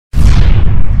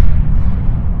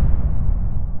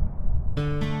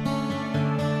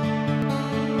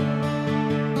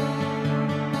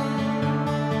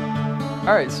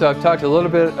All right, so I've talked a little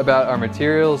bit about our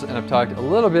materials, and I've talked a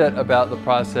little bit about the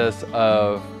process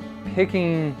of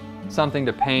picking something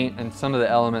to paint and some of the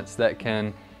elements that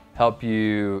can help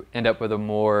you end up with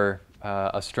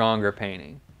a stronger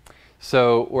painting.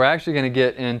 So we're actually going to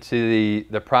get into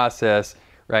the process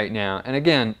right now. And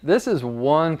again, this is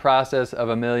one process of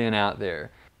a million out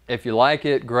there. If you like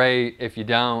it, great. If you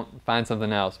don't, find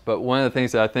something else. But one of the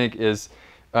things that I think is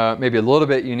maybe a little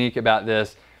bit unique about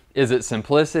this is its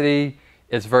simplicity,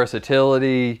 its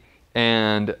versatility,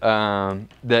 and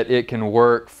that it can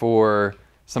work for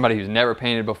somebody who's never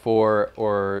painted before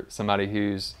or somebody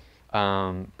who's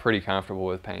pretty comfortable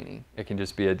with painting. It can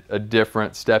just be a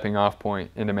different stepping off point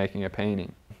into making a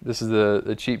painting. This is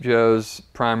the Cheap Joe's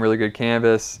Prime Really Good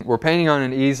Canvas. We're painting on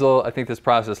an easel. I think this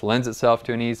process lends itself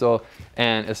to an easel,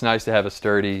 and it's nice to have a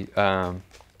sturdy,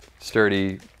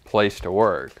 sturdy place to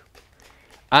work.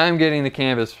 I'm getting the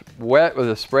canvas wet with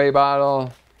a spray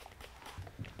bottle.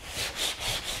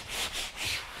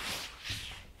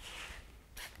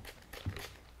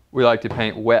 We like to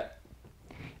paint wet.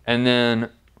 And then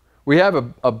we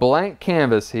have a blank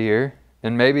canvas here,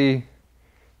 and maybe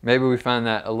we find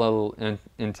that a little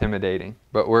intimidating,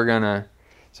 but we're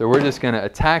just gonna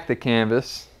attack the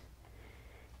canvas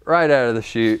right out of the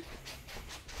chute,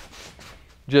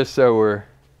 just so we're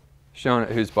showing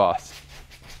it who's boss.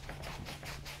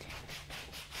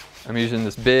 I'm using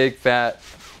this big fat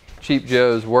Cheap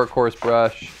Joe's Workhorse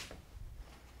brush.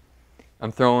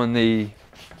 I'm throwing the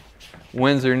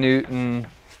Winsor Newton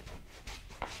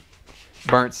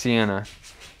Burnt Sienna.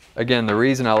 Again, the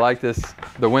reason I like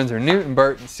the Winsor Newton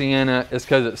Burnt Sienna is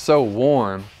because it's so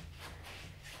warm.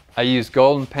 I use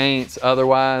golden paints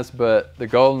otherwise, but the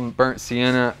golden burnt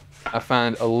sienna I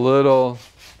find a little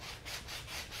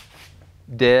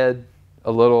dead,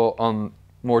 a little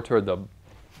more toward the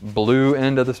blue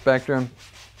end of the spectrum.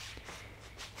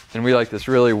 And we like this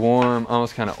really warm,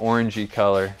 almost kind of orangey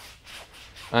color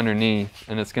underneath,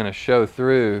 and it's going to show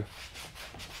through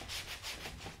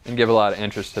and give a lot of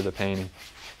interest to the painting.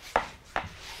 I'm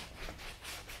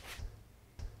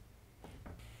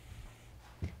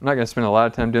not going to spend a lot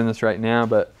of time doing this right now,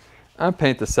 but I'll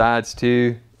paint the sides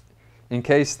too, in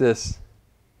case this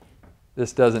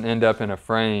doesn't end up in a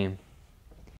frame.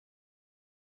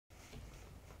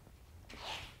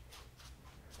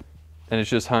 And it's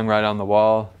just hung right on the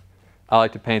wall. I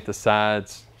like to paint the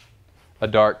sides a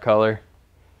dark color,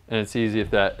 and it's easier if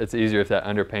that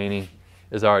underpainting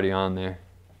is already on there.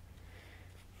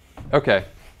 Okay.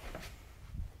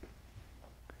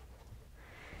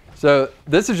 So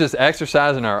this is just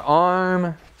exercising our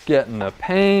arm, getting the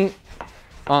paint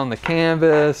on the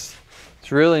canvas.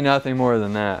 It's really nothing more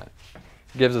than that.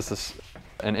 It gives us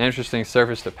an interesting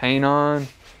surface to paint on.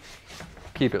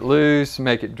 Keep it loose,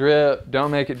 make it drip,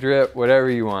 don't make it drip, whatever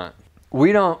you want.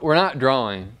 We're not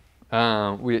drawing.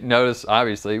 We notice,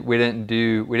 obviously, we didn't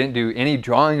do any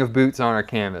drawing of boots on our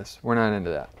canvas. We're not into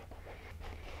that.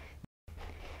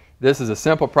 This is a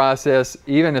simple process.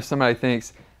 Even if somebody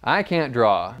thinks, I can't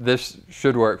draw, this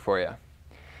should work for you.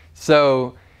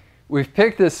 So we've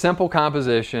picked this simple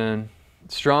composition,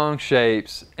 strong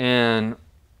shapes, and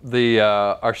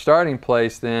our starting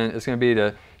place then is going to be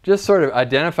to just sort of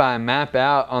identify and map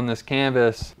out on this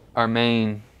canvas our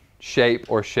main shape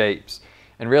or shapes.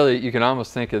 And really, you can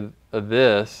almost think of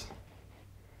this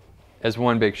as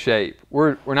one big shape.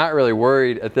 We're not really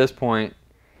worried at this point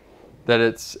that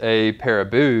it's a pair of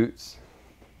boots.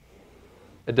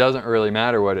 It doesn't really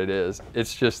matter what it is.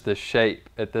 It's just the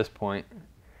shape at this point.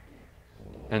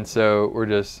 And so we're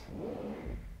just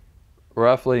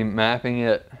roughly mapping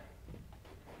it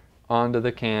onto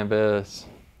the canvas.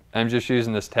 I'm just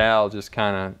using this towel, just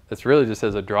kind of, it's really just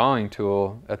as a drawing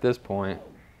tool at this point.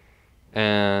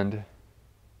 And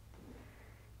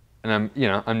I'm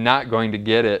not going to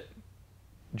get it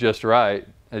just right.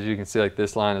 As you can see, like,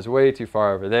 this line is way too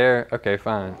far over there. Okay,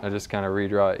 fine. I just kind of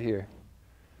redraw it here.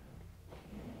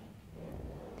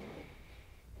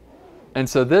 And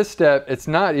so this step, it's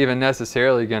not even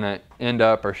necessarily going to end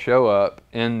up or show up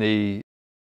in the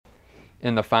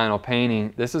final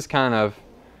painting. This is part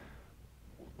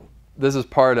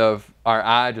of our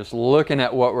eye just looking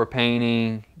at what we're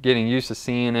painting, getting used to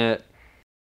seeing it,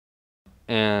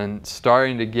 and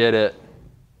starting to get it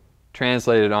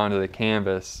translated onto the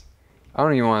canvas. I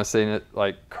don't even want to say it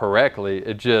like correctly,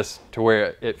 it just to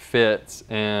where it fits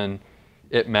and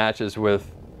it matches with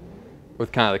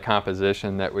kind of the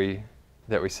composition that we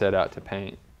set out to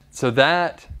paint. So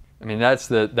that's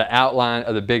the outline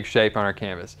of the big shape on our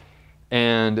canvas.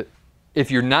 And if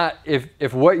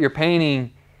what you're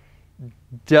painting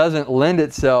doesn't lend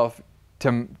itself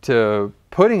to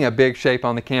putting a big shape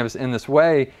on the canvas in this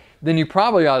way, then you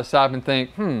probably ought to stop and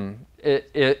think, am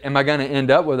I going to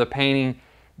end up with a painting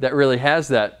that really has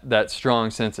that strong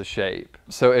sense of shape?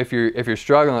 So if you're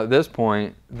struggling at this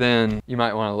point, then you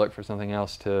might want to look for something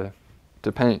else to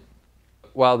paint.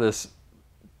 While this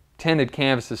tinted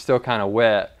canvas is still kind of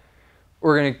wet,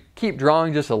 we're going to keep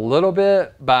drawing just a little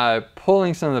bit by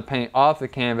pulling some of the paint off the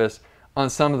canvas on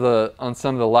some of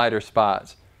the lighter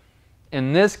spots.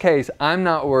 In this case, I'm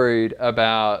not worried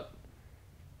about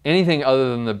anything other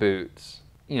than the boots.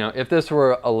 You know, if this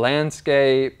were a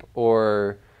landscape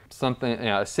or something, you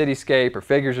know, a cityscape or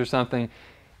figures or something,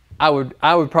 I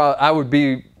would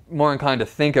be more inclined to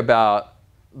think about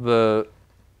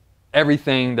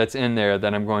everything that's in there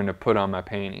that I'm going to put on my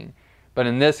painting. But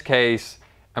in this case,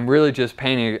 I'm really just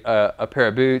painting a pair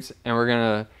of boots, and we're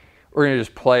gonna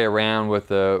just play around with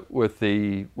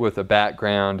the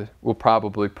background. We'll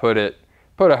probably put a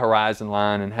horizon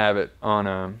line and have it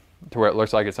on to where it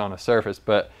looks like it's on a surface.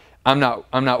 But I'm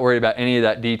not worried about any of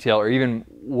that detail or even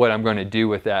what I'm going to do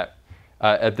with that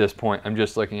at this point. I'm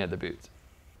just looking at the boots.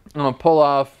 I'm going to pull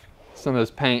off some of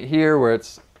this paint here where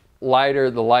it's lighter.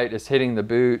 The light is hitting the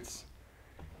boots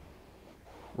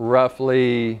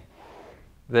roughly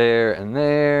there and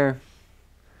there.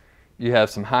 You have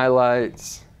some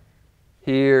highlights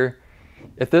here.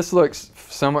 If this looks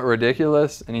somewhat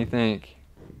ridiculous and you think,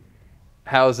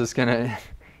 how is this going to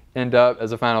end up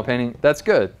as a final painting? That's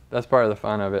good. That's part of the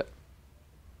fun of it.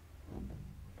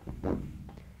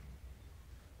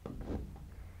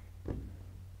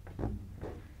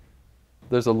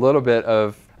 There's a little bit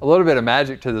of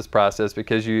magic to this process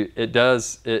because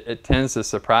it tends to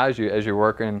surprise you as you're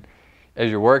working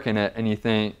it, and you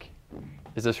think,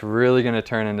 is this really going to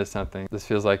turn into something? This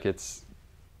feels like it's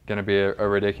going to be a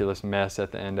ridiculous mess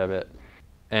at the end of it.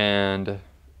 And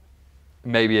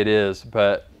maybe it is,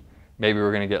 but maybe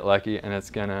we're going to get lucky and it's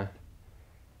going to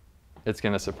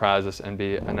surprise us and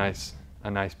be a nice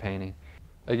painting.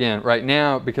 Again, right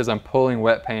now, because I'm pulling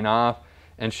wet paint off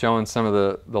and showing some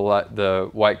of the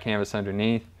white canvas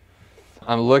underneath,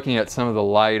 I'm looking at some of the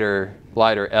lighter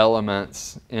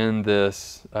elements in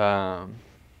this photo.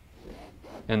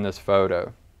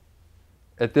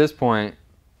 At this point,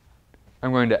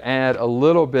 I'm going to add a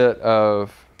little bit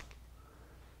of,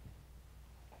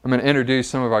 I'm going to introduce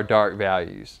some of our dark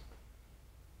values.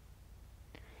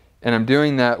 And I'm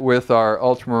doing that with our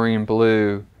ultramarine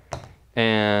blue,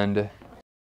 and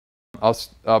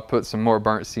I'll put some more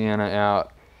burnt sienna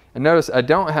out. And notice I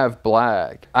don't have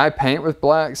black. I paint with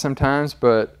black sometimes,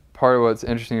 but part of what's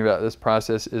interesting about this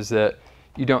process is that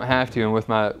you don't have to. And with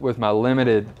my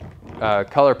limited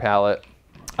color palette,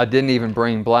 I didn't even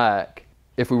bring black.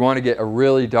 If we want to get a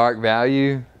really dark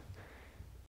value,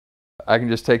 I can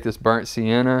just take this burnt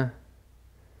sienna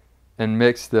and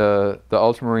mix the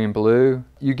ultramarine blue.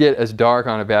 You get as dark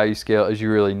on a value scale as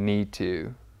you really need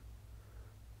to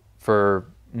for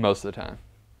most of the time.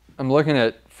 I'm looking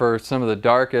at, for some of the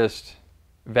darkest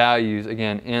values,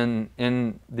 again,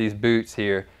 in these boots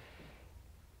here,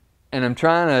 and I'm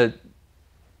trying to,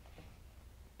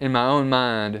 in my own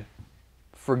mind,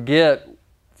 forget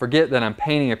that I'm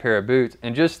painting a pair of boots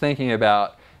and just thinking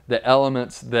about the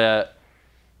elements that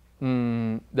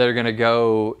are going to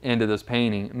go into this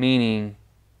painting, meaning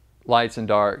lights and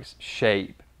darks,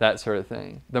 shape, that sort of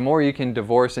thing. The more you can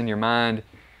divorce in your mind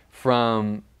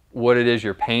from what it is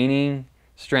you're painting,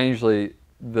 strangely,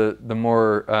 the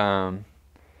more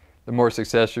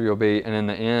successful you'll be, and in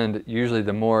the end, usually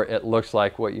the more it looks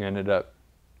like what you ended up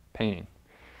painting.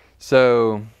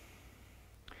 So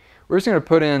we're just going to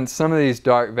put in some of these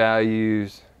dark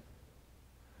values.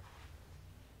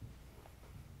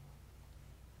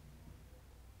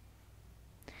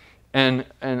 And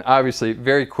obviously,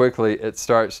 very quickly, it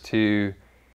starts to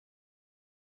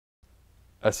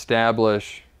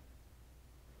establish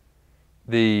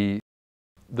the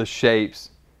shapes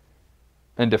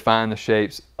and define the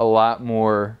shapes a lot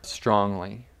more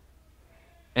strongly.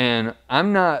 And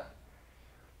I'm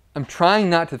trying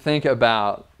not to think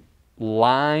about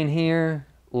line here.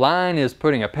 Line is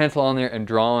putting a pencil on there and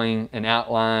drawing an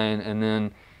outline, and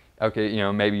then, okay, you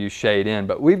know, maybe you shade in.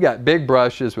 But we've got big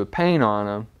brushes with paint on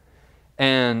them.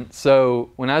 And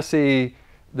so when I see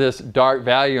this dark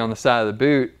value on the side of the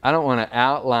boot, I don't want to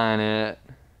outline it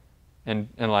and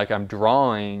like I'm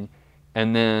drawing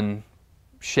and then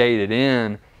shade it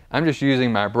in. I'm just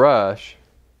using my brush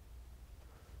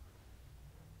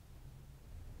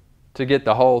to get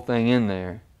the whole thing in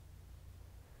there.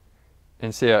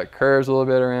 And see how it curves a little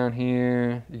bit around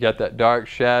here. You got that dark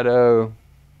shadow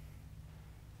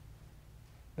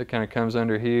that kind of comes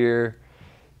under here.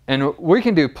 And we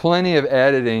can do plenty of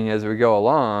editing as we go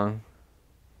along,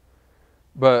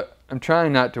 but I'm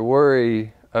trying not to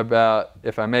worry about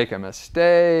if I make a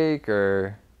mistake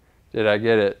or did I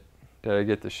get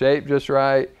the shape just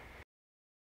right,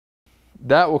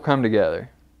 that will come together.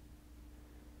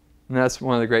 And that's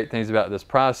one of the great things about this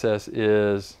process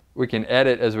is we can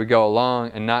edit as we go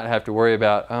along and not have to worry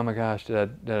about, oh my gosh,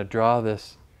 did I draw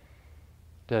this?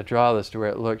 Did I draw this to where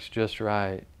it looks just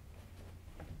right?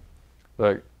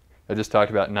 Look, I just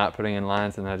talked about not putting in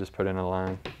lines and I just put in a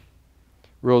line.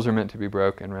 Rules are meant to be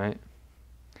broken, right?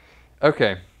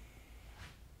 Okay.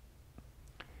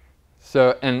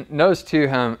 So, and notice too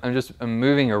how I'm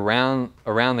moving around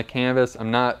the canvas.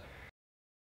 I'm not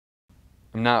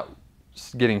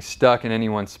getting stuck in any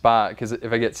one spot, because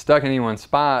if I get stuck in any one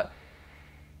spot,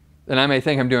 then I may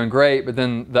think I'm doing great, but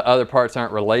then the other parts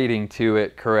aren't relating to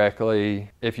it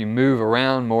correctly. If you move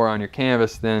around more on your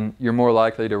canvas, then you're more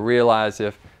likely to realize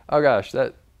if, oh gosh,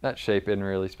 that shape isn't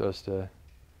really supposed to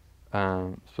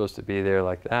be there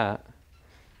like that.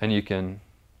 And you can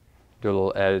do a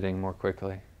little editing more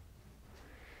quickly.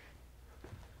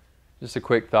 Just a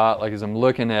quick thought, like as I'm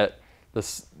looking at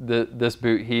this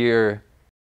boot here,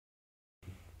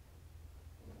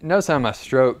 notice how my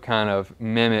stroke kind of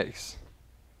mimics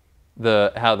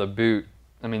how the boot,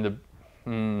 I mean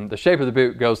the shape of the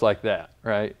boot goes like that,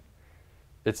 right?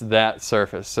 It's that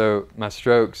surface. So my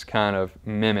strokes kind of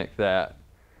mimic that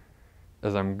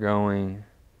as I'm going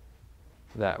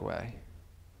that way.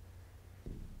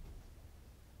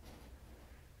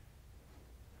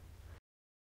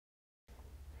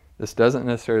 This doesn't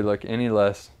necessarily look any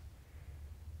less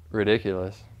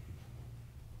ridiculous,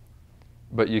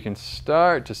 but you can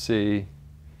start to see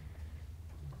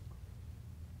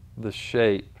the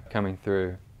shape coming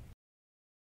through.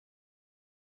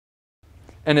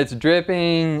 And it's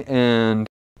dripping and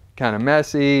kind of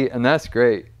messy, and that's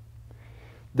great.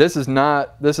 This is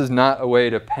not a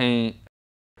way to paint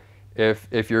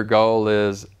if your goal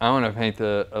is, I want to paint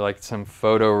like some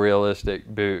photorealistic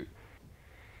boot.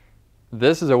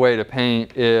 This is a way to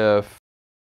paint if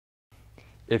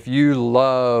you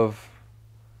love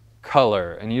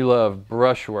color and you love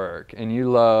brushwork and you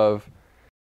love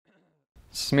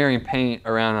smearing paint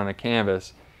around on a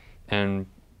canvas and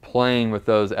playing with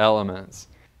those elements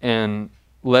and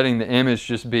letting the image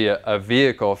just be a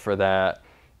vehicle for that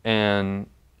and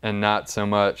not so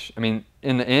much. I mean,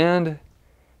 in the end,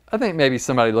 I think maybe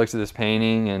somebody looks at this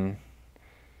painting and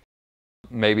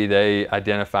maybe they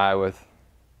identify with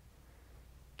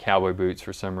cowboy boots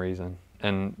for some reason,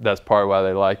 and that's part of why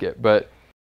they like it. But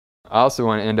I also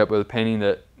want to end up with a painting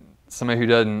that somebody who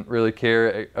doesn't really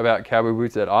care about cowboy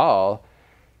boots at all,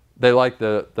 they like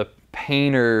the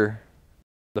painterly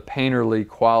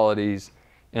qualities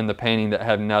in the painting that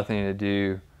have nothing to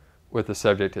do with the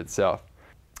subject itself.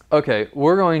 Okay,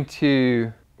 we're going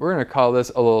to call this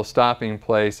a little stopping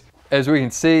place. As we can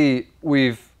see,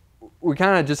 we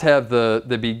kind of just have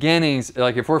the beginnings.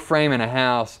 Like if we're framing a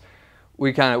house,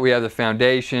 we have the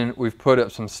foundation, we've put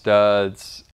up some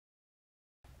studs,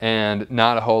 and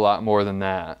not a whole lot more than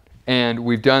that. And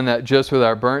we've done that just with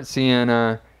our burnt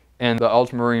sienna and the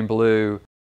ultramarine blue.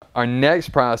 Our next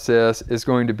process is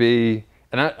going to be,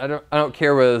 and I don't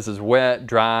care whether this is wet,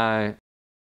 dry,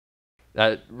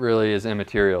 that really is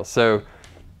immaterial. So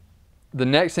the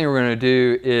next thing we're going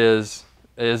to do is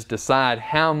decide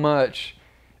how much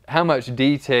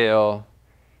detail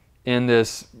in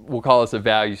this, we'll call this a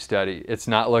value study. It's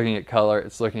not looking at color,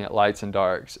 it's looking at lights and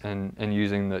darks and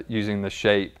using the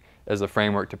shape as a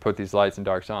framework to put these lights and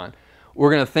darks on.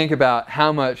 We're going to think about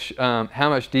how much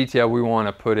detail we want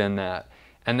to put in that.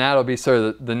 And that'll be sort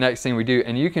of the next thing we do.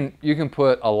 And you can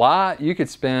put a lot, you could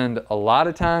spend a lot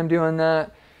of time doing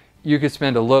that. You could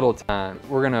spend a little time.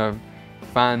 We're going to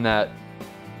find that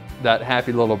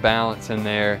happy little balance in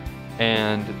there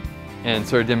and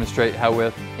sort of demonstrate how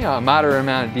with a moderate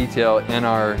amount of detail in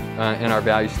our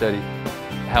value study,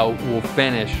 how we'll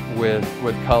finish with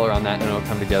color on that, and it'll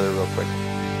come together real quick.